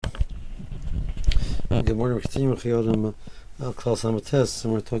Good morning. We're continuing with Klal Samates,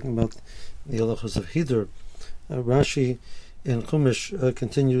 and we're talking about the halachos of Hiddur. Rashi in Chumash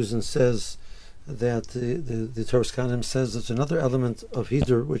continues and says that the Torah Kanim says there's another element of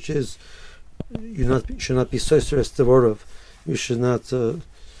Hiddur, which is you should not be Soseir es devorov. You should not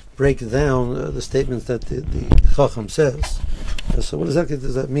break down the statements that the Chacham says. So what exactly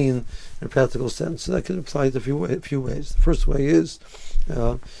does that mean in a practical sense? So that could apply to a few ways. The first way is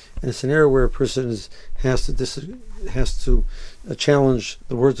in a scenario where a person has to challenge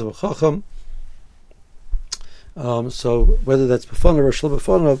the words of a Chacham. So whether that's b'fanav or shel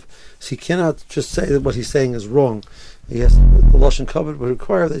b'fanav, so he cannot just say that what he's saying is wrong. The Lashon Kavod would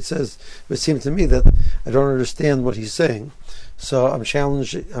require that it says, it would seem to me that I don't understand what he's saying. So I'm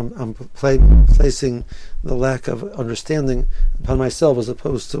placing the lack of understanding upon myself as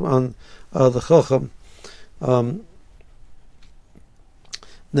opposed to on the Chacham.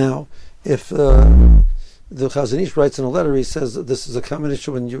 Now, if the Chazon Ish writes in a letter, he says that this is a common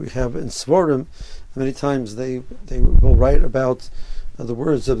issue when you have in Svarim. Many times they will write about the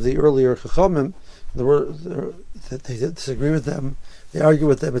words of the earlier Chachamim, that they disagree with them, they argue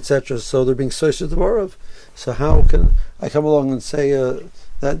with them, etc. So they're being Soseir Devorov. So how can I come along and say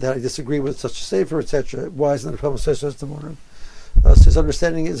that I disagree with such a sefer, etc.? Why isn't that a problem with Soseir Devorov? So his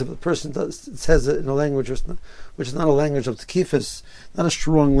understanding is if the person says it in a language which is not a language of tekifus, not a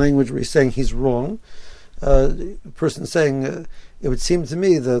strong language where he's saying he's wrong. The person saying, it would seem to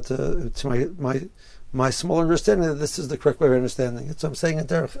me that to my small understanding that this is the correct way of understanding it. So I'm saying it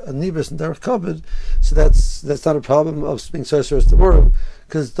derech anibus and derech kavod. So that's not a problem of being Soseir es devorov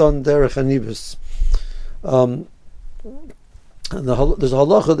because it's done derech anibus. And there's a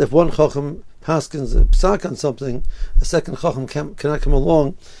halacha that if one chacham paskins a psak on something, a second chacham cannot come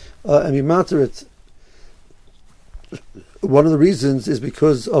along and be matter it. One of the reasons is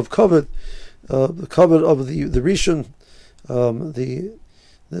because of kavod, the kavod of the Rishon.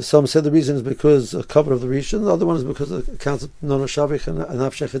 Some said the reason is because of kavod of the Rishon. The other one is because of the concept nono shavich and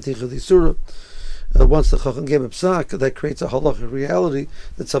afshech eticha disura. Once the Chacham gave a psak, that creates a halachic reality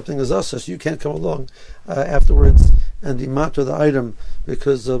that something is us, so you can't come along afterwards and dematter the item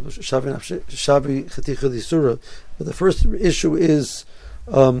because of shavi cheticha disura. But the first issue is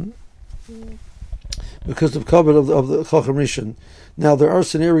because of kavod of the Chacham Rishon. Now there are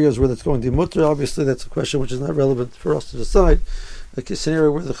scenarios where that's going to be mutter. Obviously, that's a question which is not relevant for us to decide. A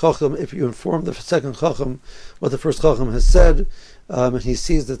scenario where the Chacham, if you inform the second Chacham what the first Chacham has said, and he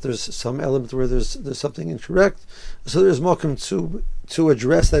sees that there's some element where there's something incorrect, so there's mokum to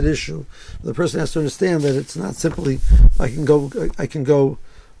address that issue. The person has to understand that it's not simply I can go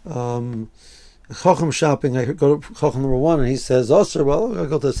Chacham shopping. I go to Chacham number one, and he says, "Osir." Well, I'll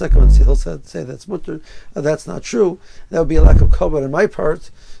go to the second one. He'll say that's mutter. That's not true. That would be a lack of kavod on my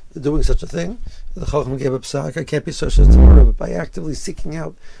part doing such a thing. The Chacham gave up psak. I can't be Soseir es devorov, but by actively seeking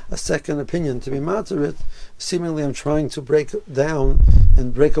out a second opinion to be matter it, seemingly I'm trying to break down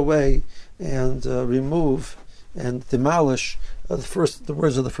and break away and remove and demolish the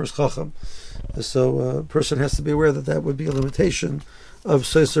words of the first Chacham. So a person has to be aware that would be a limitation of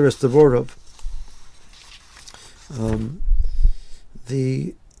Soseir es devorov.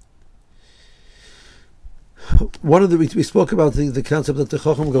 We spoke about the concept that the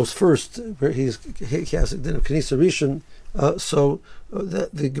Chacham goes first, where he has a din of Kenisa Rishon.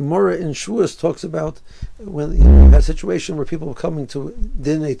 The Gemara in Shavuos talks about when you had a situation where people were coming to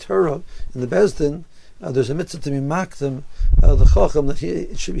din a Torah in the Beis Din. There's a mitzvah to be makdim the Chacham that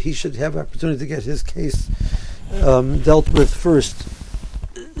he should have opportunity to get his case dealt with first.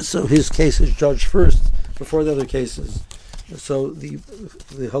 So his case is judged first before the other cases. So the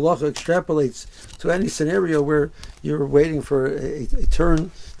halacha extrapolates to any scenario where you're waiting for a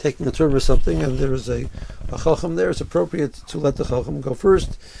turn, taking a turn or something, and there's a chacham there. It's appropriate to let the chacham go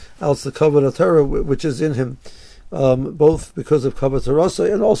first, else the kavod Torah which is in him, both because of kavod Torah,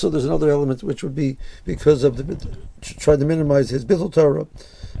 and also there's another element which would be because of trying to minimize his bittul Torah.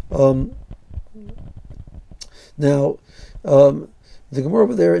 The Gemara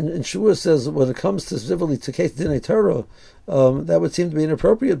over there in Shavuos says when it comes to specifically to case dinei Torah, that would seem to be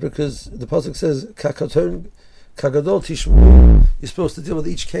inappropriate because the pasuk says kagadol tishmu. You're supposed to deal with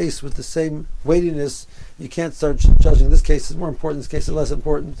each case with the same weightiness. You can't start judging this case is more important, this case is less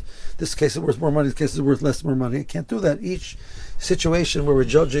important. This case is worth more money, this case is worth less more money. You can't do that. Each situation where we're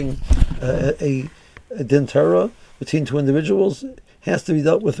judging a din Torah between two individuals has to be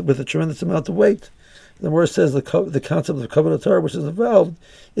dealt with a tremendous amount of weight. The Gemara says the concept of kavod Torah, which is involved,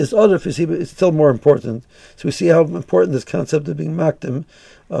 is other. It's still more important. So we see how important this concept of being makdim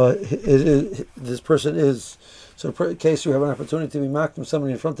this person is. So in case you have an opportunity to be makdim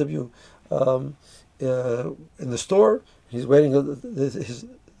somebody in front of you, in the store. He's waiting.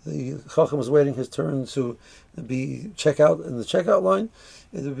 The Chacham is waiting his turn to be checkout in the checkout line.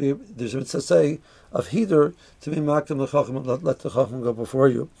 There's a mitzvah say of Hiddur to be makdim the Chacham, let the Chacham go before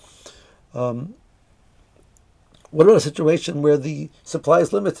you. What about a situation where the supply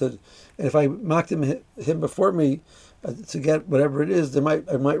is limited, and if I makdim him before me to get whatever it is, I might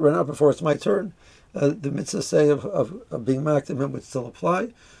run out before it's my turn? The mitzvah say of being makdim him would still apply.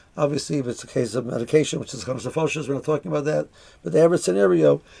 Obviously, if it's a case of medication, which is comes to Foshas, we're not talking about that. But the average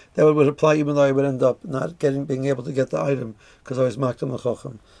scenario, that would apply even though I would end up not being able to get the item because I was makdim the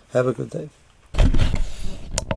Chacham. Have a good day.